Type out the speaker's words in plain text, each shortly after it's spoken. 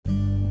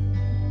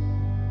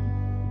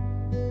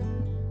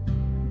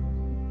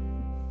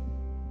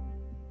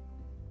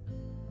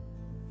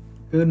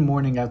Good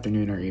morning,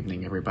 afternoon, or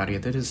evening, everybody.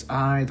 That is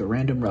I, the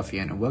Random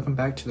Ruffian, and welcome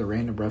back to the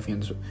Random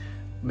Ruffian's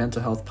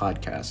Mental Health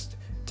Podcast.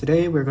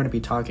 Today, we're going to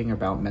be talking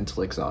about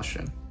mental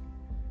exhaustion.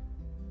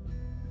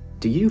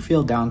 Do you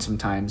feel down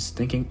sometimes,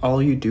 thinking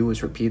all you do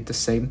is repeat the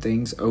same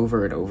things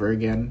over and over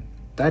again?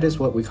 That is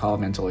what we call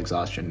mental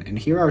exhaustion, and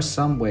here are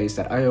some ways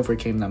that I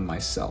overcame them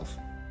myself.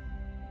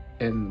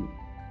 And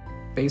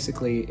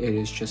basically, it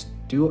is just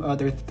do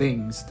other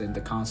things than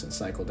the constant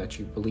cycle that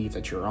you believe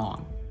that you're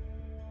on.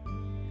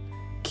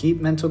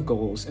 Keep mental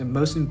goals, and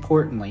most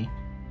importantly,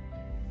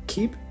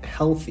 keep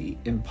healthy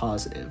and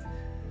positive.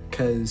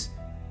 Because,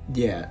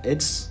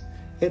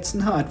 it's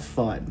not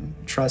fun,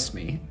 trust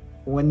me.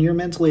 When you're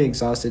mentally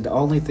exhausted, the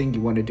only thing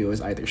you want to do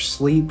is either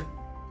sleep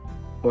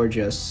or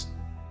just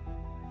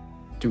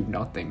do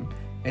nothing.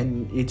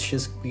 And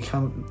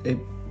it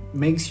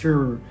makes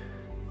your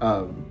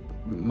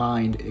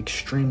mind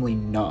extremely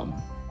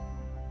numb.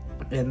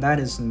 And that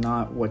is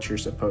not what you're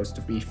supposed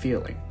to be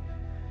feeling.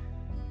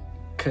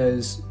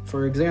 Because,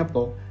 for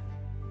example,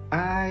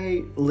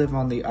 I live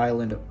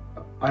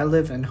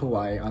in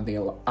Hawaii on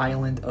the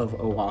island of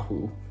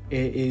Oahu.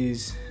 It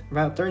is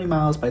about 30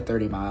 miles by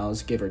 30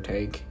 miles, give or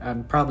take.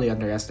 I'm probably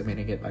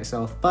underestimating it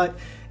myself, but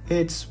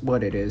it's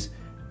what it is.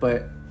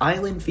 But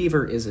island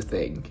fever is a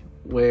thing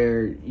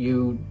where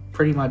you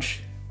pretty much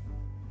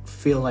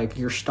feel like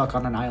you're stuck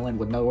on an island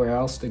with nowhere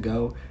else to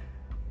go.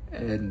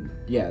 And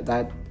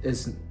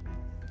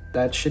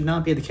that should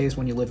not be the case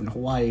when you live in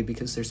Hawaii,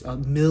 because there's a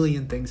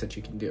million things that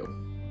you can do.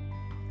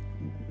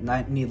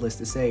 Not needless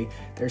to say,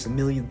 there's a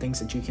million things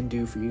that you can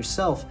do for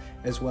yourself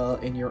as well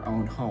in your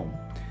own home.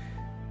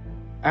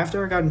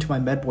 After I got into my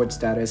medboard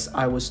status,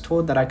 I was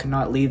told that I could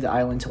not leave the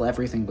island till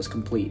everything was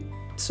complete.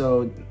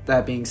 So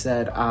that being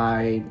said,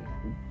 I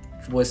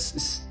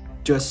was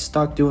just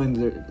stuck doing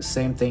the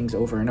same things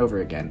over and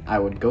over again. I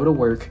would go to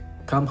work,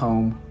 come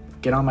home,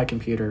 get on my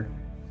computer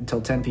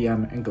until 10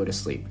 p.m. and go to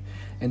sleep.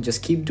 And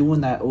just keep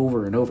doing that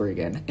over and over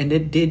again. And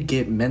it did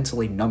get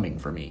mentally numbing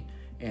for me.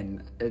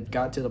 And it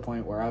got to the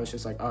point where I was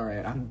just like, all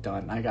right, I'm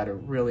done. I got to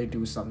really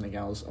do something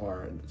else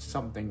or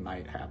something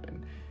might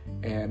happen.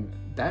 And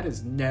that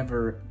is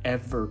never,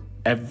 ever,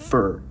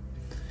 ever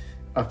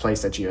a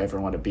place that you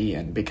ever want to be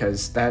in.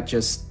 Because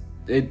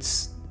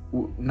it's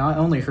not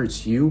only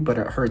hurts you, but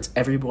it hurts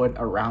everyone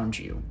around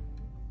you.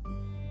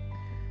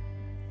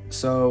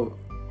 So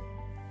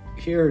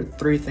here are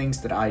 3 things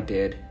that I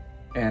did,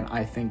 and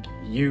I think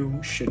you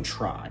should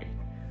try.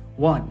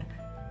 1,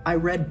 I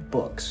read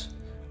books.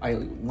 I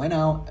went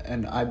out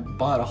and I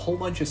bought a whole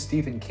bunch of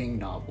Stephen King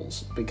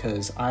novels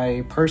because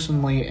I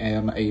personally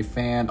am a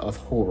fan of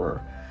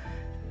horror.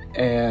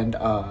 And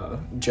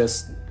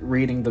just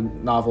reading the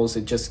novels,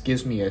 it just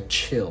gives me a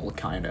chill,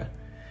 kind of.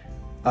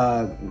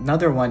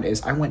 Another one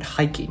is I went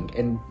hiking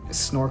and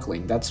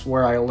snorkeling. That's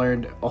where I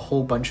learned a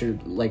whole bunch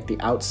of, the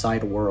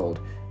outside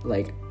world.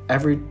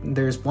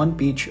 There's one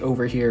beach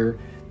over here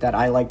that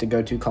I like to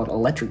go to called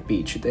Electric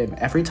Beach. And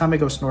every time I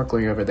go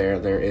snorkeling over there,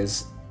 there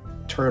is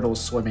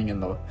turtles swimming in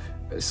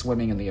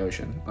the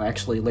ocean.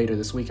 Actually, later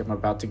this week, I'm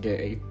about to get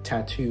a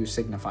tattoo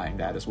signifying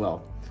that as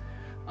well.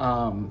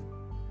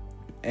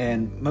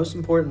 And most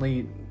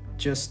importantly,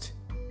 just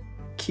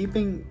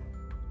keeping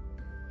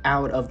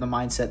out of the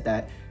mindset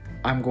that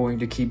I'm going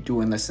to keep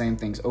doing the same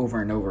things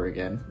over and over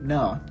again.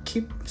 No,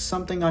 keep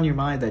something on your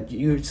mind that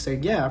you say,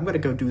 yeah, I'm going to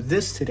go do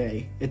this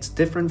today. It's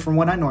different from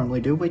what I normally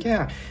do, but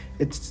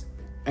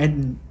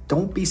and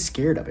don't be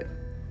scared of it.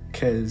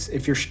 Because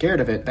if you're scared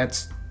of it,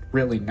 that's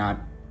really not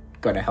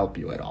going to help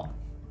you at all.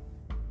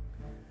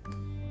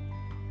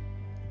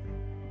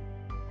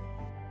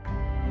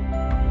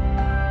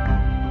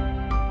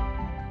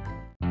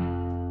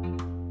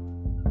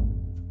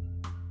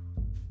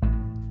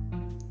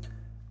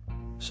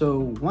 So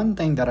one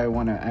thing that I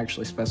want to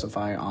actually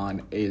specify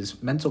on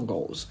is mental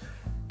goals.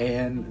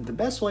 And the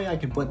best way I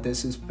can put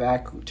this is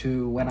back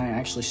to when I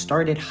actually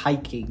started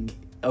hiking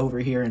over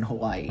here in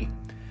Hawaii.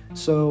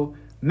 So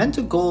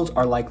mental goals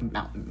are like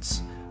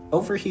mountains.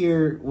 Over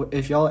here,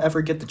 if y'all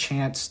ever get the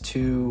chance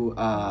to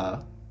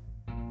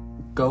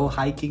go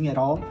hiking at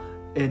all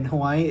in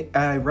Hawaii,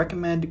 I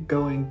recommend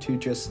going to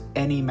just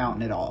any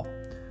mountain at all.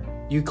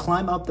 You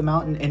climb up the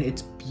mountain and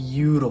it's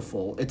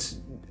beautiful.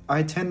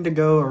 I tend to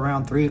go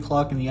around 3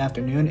 o'clock in the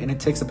afternoon, and it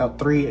takes about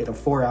 3 to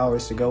 4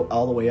 hours to go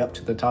all the way up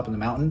to the top of the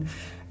mountain.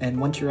 And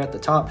once you're at the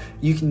top,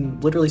 you can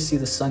literally see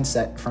the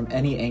sunset from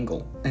any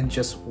angle and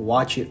just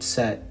watch it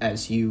set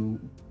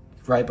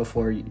right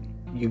before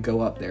you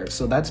go up there.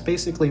 So that's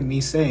basically me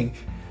saying,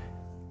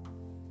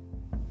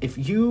 if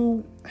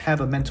you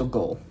have a mental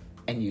goal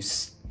and you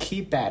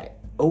keep at it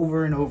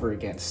over and over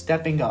again,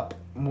 stepping up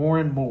more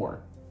and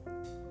more,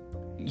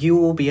 you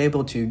will be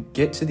able to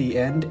get to the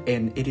end,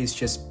 and it is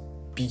just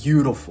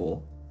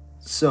beautiful.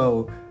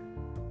 So,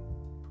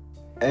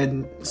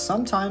 and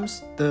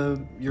sometimes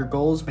your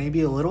goals may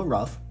be a little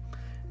rough.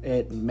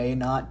 It may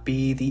not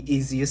be the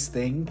easiest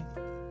thing,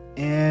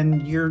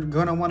 and you're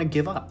gonna want to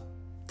give up.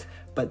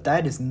 But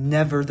that is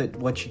never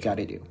what you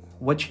gotta do.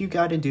 What you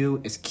gotta do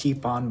is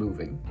keep on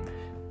moving.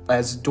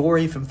 as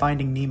Dory from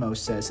Finding Nemo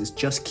says, is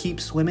just keep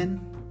swimming.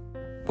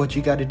 What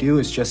you got to do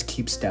is just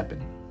keep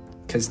stepping,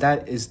 because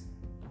that is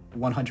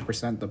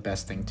 100% the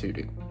best thing to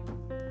do.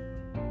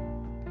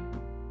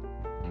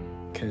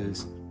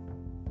 Because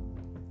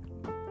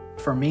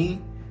for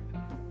me,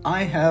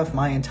 I have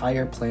my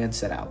entire plan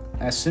set out.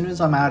 As soon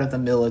as I'm out of the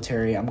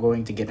military, I'm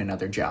going to get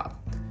another job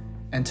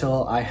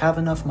until I have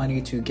enough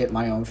money to get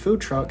my own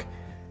food truck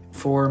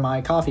for my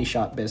coffee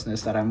shop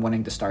business that I'm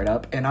wanting to start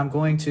up. And I'm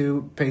going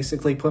to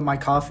basically put my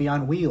coffee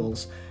on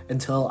wheels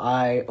until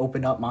I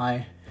open up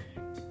my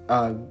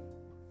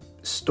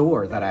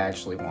store that I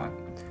actually want.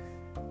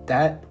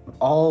 That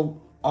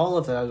all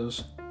of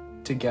those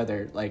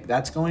together, like,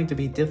 that's going to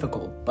be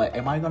difficult, but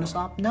am I going to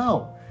stop?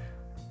 No.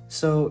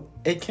 So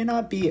it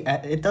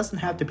doesn't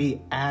have to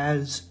be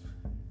as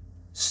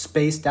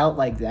spaced out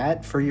like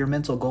that for your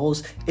mental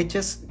goals.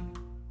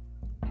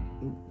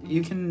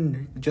 You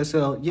can just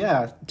go,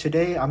 yeah,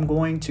 today I'm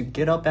going to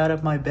get up out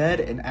of my bed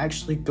and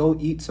actually go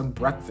eat some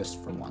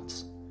breakfast for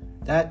once.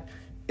 That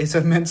is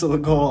a mental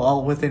goal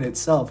all within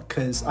itself,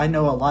 because I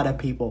know a lot of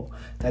people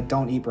that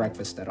don't eat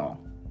breakfast at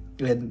all.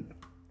 And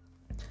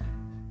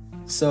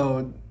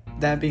so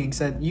that being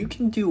said, you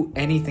can do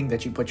anything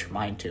that you put your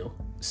mind to.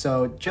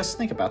 So just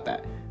think about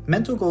that.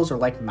 Mental goals are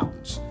like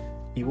mountains.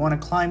 You want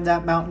to climb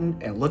that mountain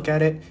and look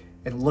at it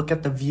and look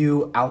at the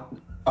view out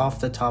off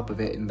the top of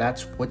it, and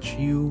that's what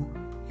you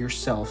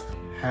yourself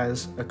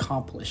has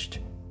accomplished.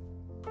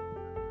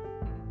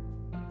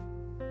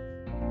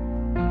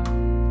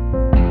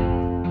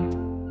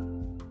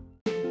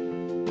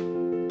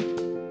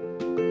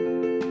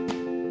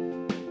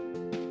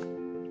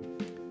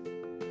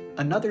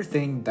 Another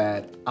thing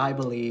that I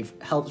believe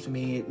helps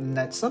me, and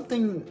that's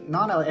something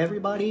not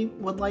everybody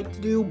would like to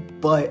do,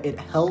 but it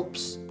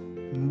helps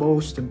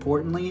most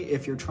importantly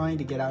if you're trying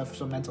to get out of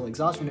some mental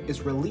exhaustion,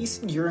 is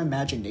releasing your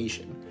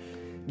imagination.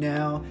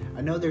 Now,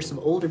 I know there's some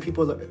older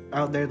people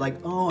out there like,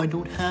 oh, I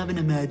don't have an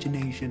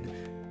imagination.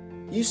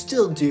 You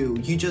still do,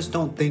 you just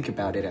don't think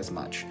about it as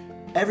much.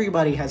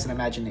 Everybody has an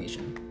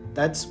imagination.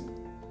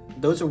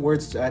 Those are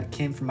words that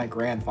came from my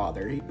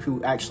grandfather,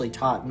 who actually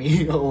taught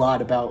me a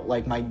lot about,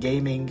 like, my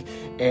gaming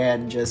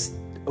and just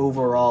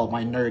overall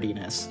my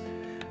nerdiness.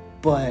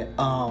 But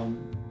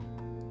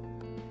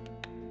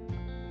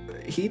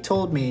he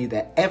told me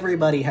that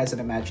everybody has an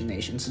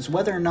imagination, since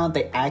whether or not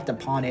they act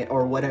upon it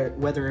or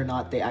whether or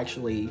not they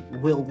actually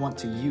will want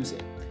to use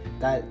it,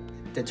 that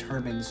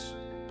determines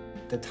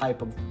the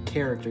type of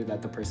character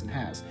that the person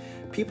has.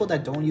 People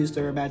that don't use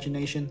their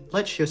imagination,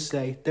 let's just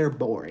say they're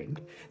boring.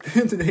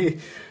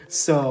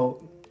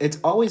 So it's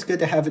always good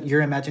to have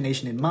your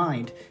imagination in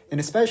mind, and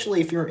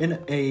especially if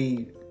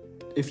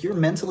you're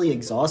mentally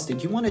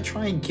exhausted, you want to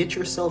try and get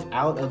yourself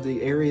out of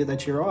the area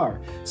that you are.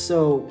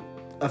 So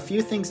a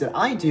few things that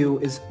I do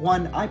is,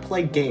 one, I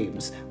play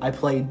games. I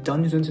play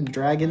Dungeons and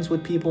Dragons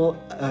with people.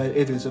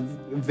 It is a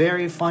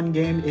very fun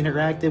game,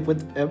 interactive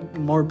with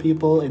more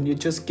people, and it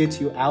just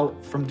gets you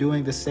out from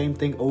doing the same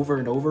thing over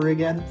and over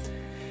again.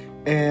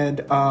 And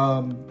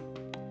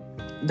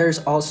there's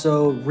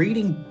also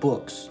reading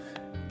books.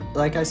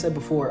 Like I said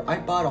before, I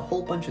bought a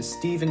whole bunch of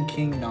Stephen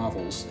King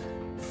novels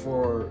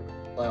for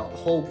a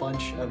whole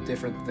bunch of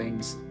different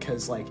things,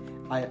 because, like,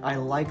 I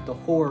like the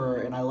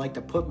horror and I like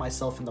to put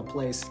myself in the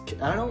place.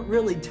 I don't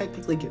really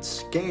technically get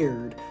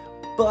scared,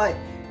 but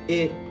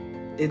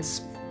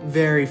it's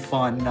very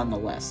fun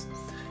nonetheless.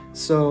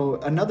 So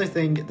another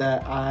thing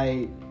that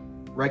I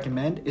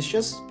recommend is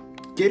just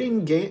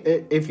getting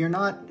if you're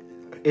not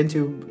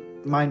into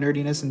my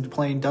nerdiness and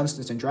playing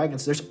Dungeons and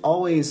Dragons, there's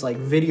always, like,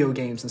 video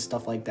games and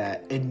stuff like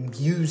that, and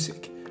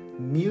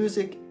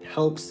music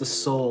helps the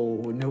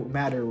soul no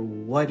matter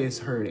what is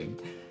hurting.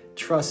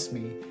 Trust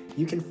me,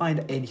 you can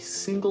find a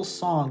single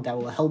song that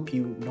will help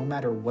you no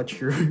matter what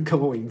you're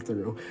going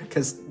through,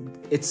 because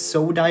it's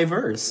so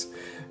diverse.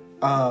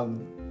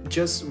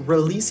 Just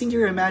releasing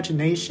your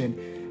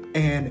imagination,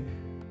 and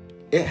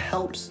it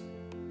helped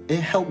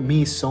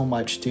me so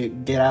much to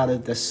get out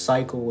of the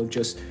cycle of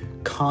just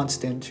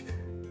constant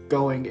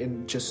going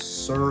in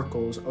just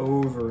circles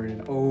over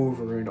and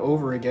over and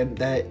over again,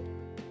 that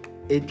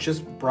it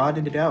just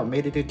broadened it out,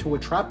 made it into a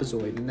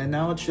trapezoid, and then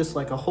now it's just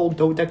like a whole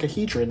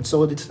dodecahedron,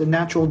 so it's the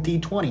natural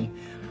D20.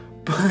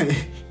 But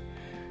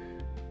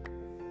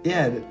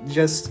yeah,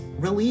 just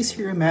release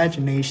your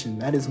imagination.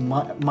 That is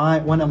my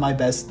one of my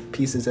best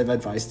pieces of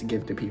advice to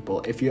give to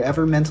people. If you're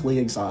ever mentally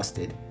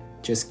exhausted,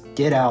 just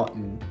get out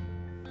and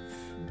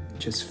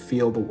just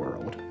feel the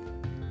world.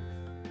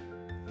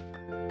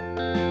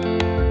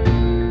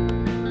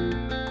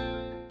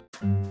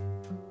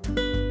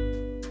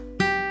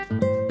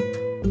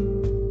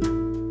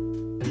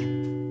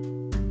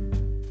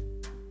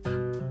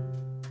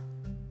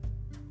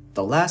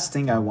 The last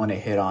thing I want to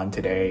hit on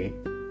today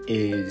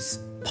is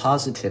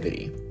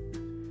positivity.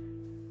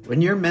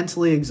 When you're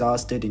mentally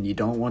exhausted and you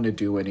don't want to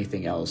do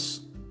anything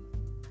else,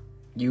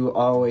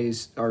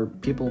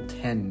 people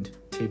tend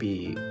to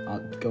be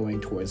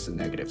going towards the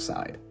negative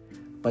side.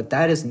 But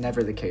that is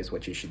never the case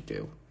what you should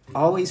do.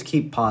 Always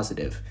keep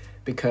positive,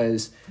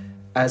 because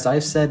as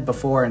I've said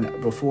before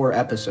in before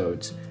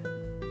episodes,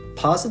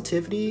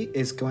 positivity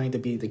is going to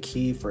be the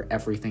key for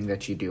everything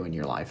that you do in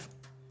your life.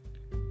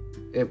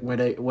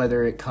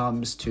 Whether it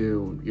comes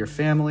to your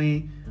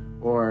family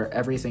or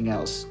everything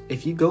else.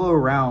 If you go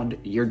around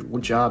your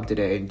job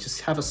today and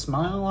just have a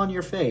smile on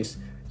your face,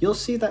 you'll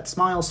see that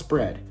smile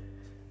spread.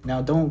 Now,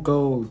 don't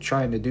go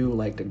trying to do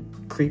like the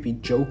creepy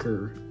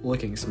Joker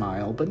looking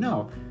smile, but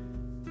no.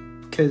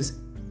 Because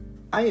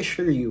I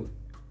assure you,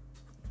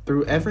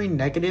 through every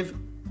negative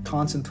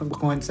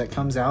consequence that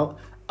comes out,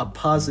 a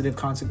positive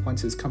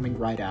consequence is coming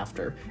right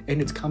after.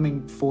 And it's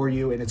coming for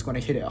you, and it's going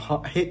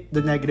to hit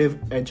the negative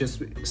and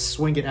just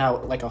swing it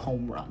out like a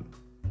home run.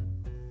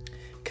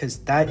 Because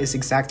that is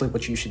exactly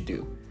what you should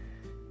do.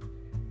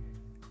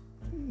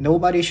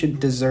 Nobody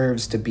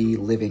deserves to be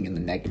living in the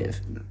negative.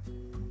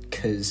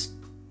 Because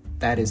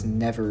that is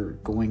never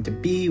going to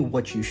be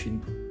what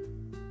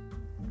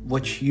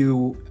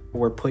you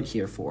were put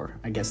here for.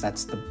 I guess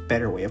that's the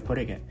better way of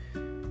putting it.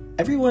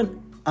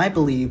 Everyone, I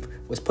believe,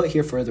 was put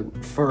here for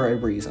a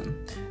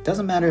reason.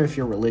 Doesn't matter if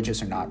you're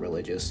religious or not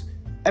religious.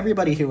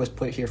 Everybody here was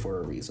put here for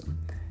a reason.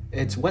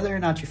 It's whether or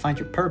not you find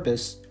your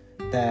purpose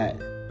that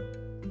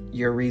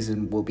your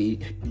reason will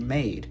be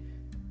made.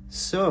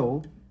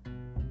 So,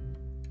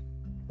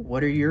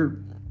 what is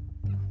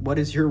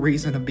your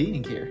reason of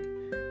being here?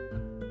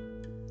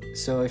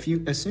 So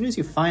as soon as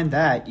you find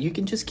that, you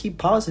can just keep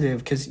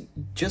positive, because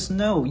just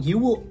know you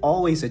will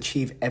always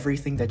achieve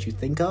everything that you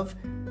think of,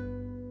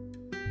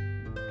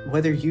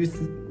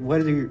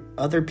 whether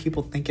other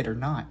people think it or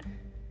not.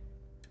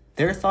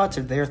 Their thoughts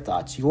are their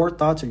thoughts. Your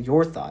thoughts are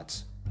your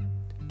thoughts.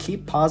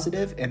 Keep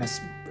positive and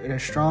a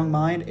strong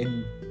mind,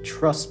 and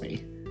trust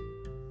me,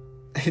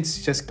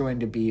 it's just going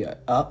to be an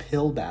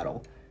uphill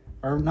battle.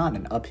 Or not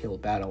an uphill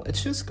battle.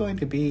 It's just going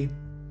to be,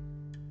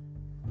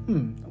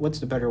 what's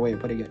the better way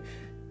of putting it?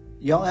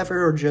 Y'all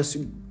ever just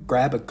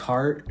grab a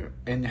cart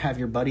and have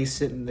your buddy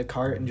sit in the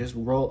cart and just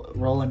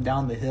roll him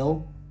down the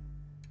hill?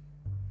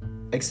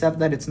 Except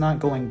that it's not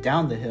going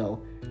down the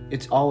hill.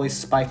 It's always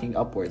spiking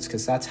upwards,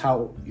 because that's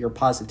how your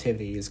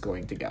positivity is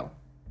going to go.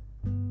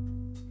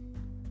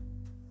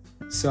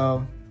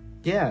 So,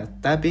 yeah,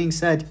 that being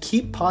said,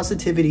 keep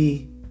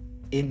positivity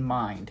in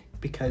mind,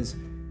 because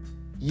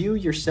you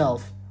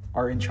yourself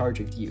are in charge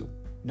of you,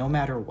 no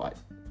matter what.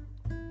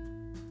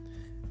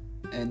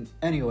 And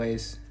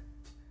anyways,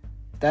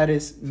 that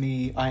is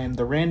me. I am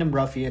the Random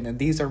Ruffian, and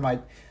these are my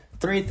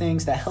 3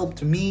 things that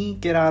helped me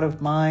get out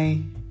of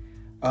my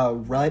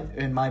rut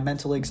and my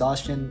mental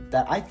exhaustion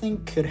that I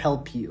think could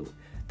help you.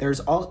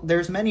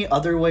 There's many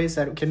other ways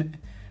that can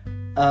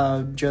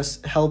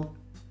just help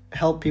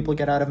people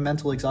get out of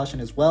mental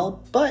exhaustion as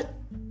well, but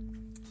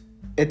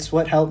it's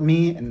what helped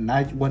me, and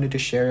I wanted to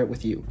share it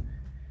with you.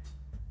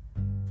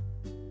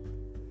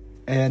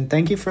 And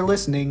thank you for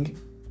listening.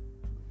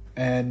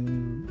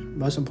 And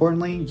most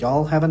importantly,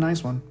 y'all have a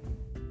nice one.